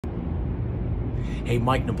Hey,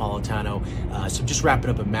 Mike Napolitano. So just wrapping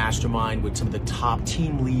up a mastermind with some of the top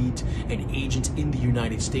team leads and agents in the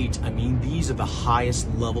United States. I mean, these are the highest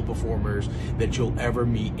level performers that you'll ever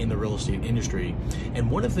meet in the real estate industry. And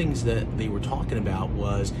one of the things that they were talking about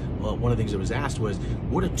was, well, one of the things that was asked was,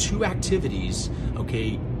 what are 2 activities,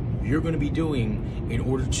 okay, you're going to be doing in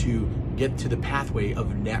order to get to the pathway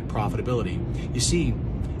of net profitability? You see,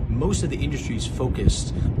 most of the industry is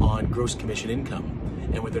focused on gross commission income,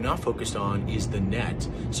 and what they're not focused on is the net.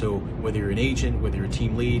 So whether you're an agent, whether you're a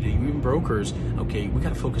team lead, even brokers, okay, we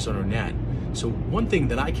got to focus on our net. So one thing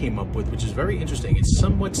that I came up with, which is very interesting, it's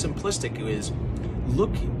somewhat simplistic, is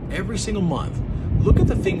look every single month, look at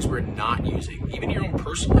the things we're not using, even your own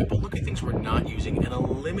personal life, but look at things we're not using and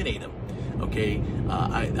eliminate them. Okay,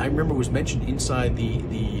 I remember it was mentioned inside the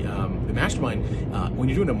mastermind, when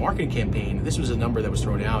you're doing a marketing campaign, this was a number that was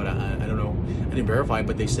thrown out, I don't know, I didn't verify,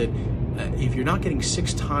 but they said if you're not getting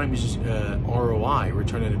 6 times ROI,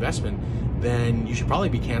 return on investment, then you should probably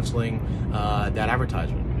be canceling that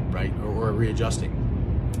advertisement, right, or readjusting.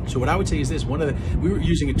 So what I would say is this: we were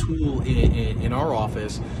using a tool in our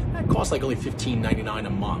office that costs like only $15.99 a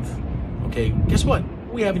month. Okay, guess what?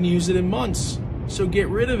 We haven't used it in months. So get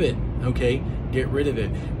rid of it, okay? Get rid of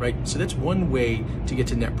it, right? So that's one way to get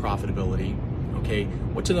to net profitability, okay?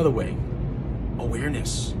 What's another way?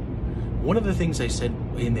 Awareness. One of the things I said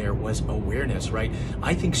in there was awareness, right?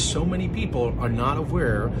 I think so many people are not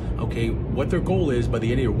aware, okay, what their goal is by the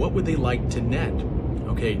end of the year. What would they like to net?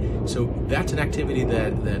 Okay, so that's an activity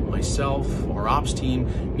that myself, our ops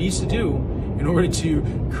team needs to do in order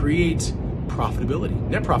to create profitability,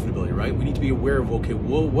 net profitability, right? We need to be aware of, okay,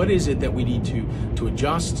 well, what is it that we need to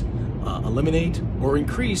adjust, eliminate, or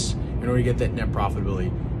increase in order to get that net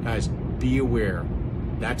profitability? Guys, be aware.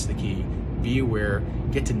 That's the key. Be aware,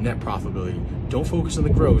 get to net profitability. Don't focus on the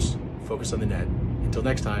gross, focus on the net. Until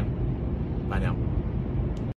next time, bye now.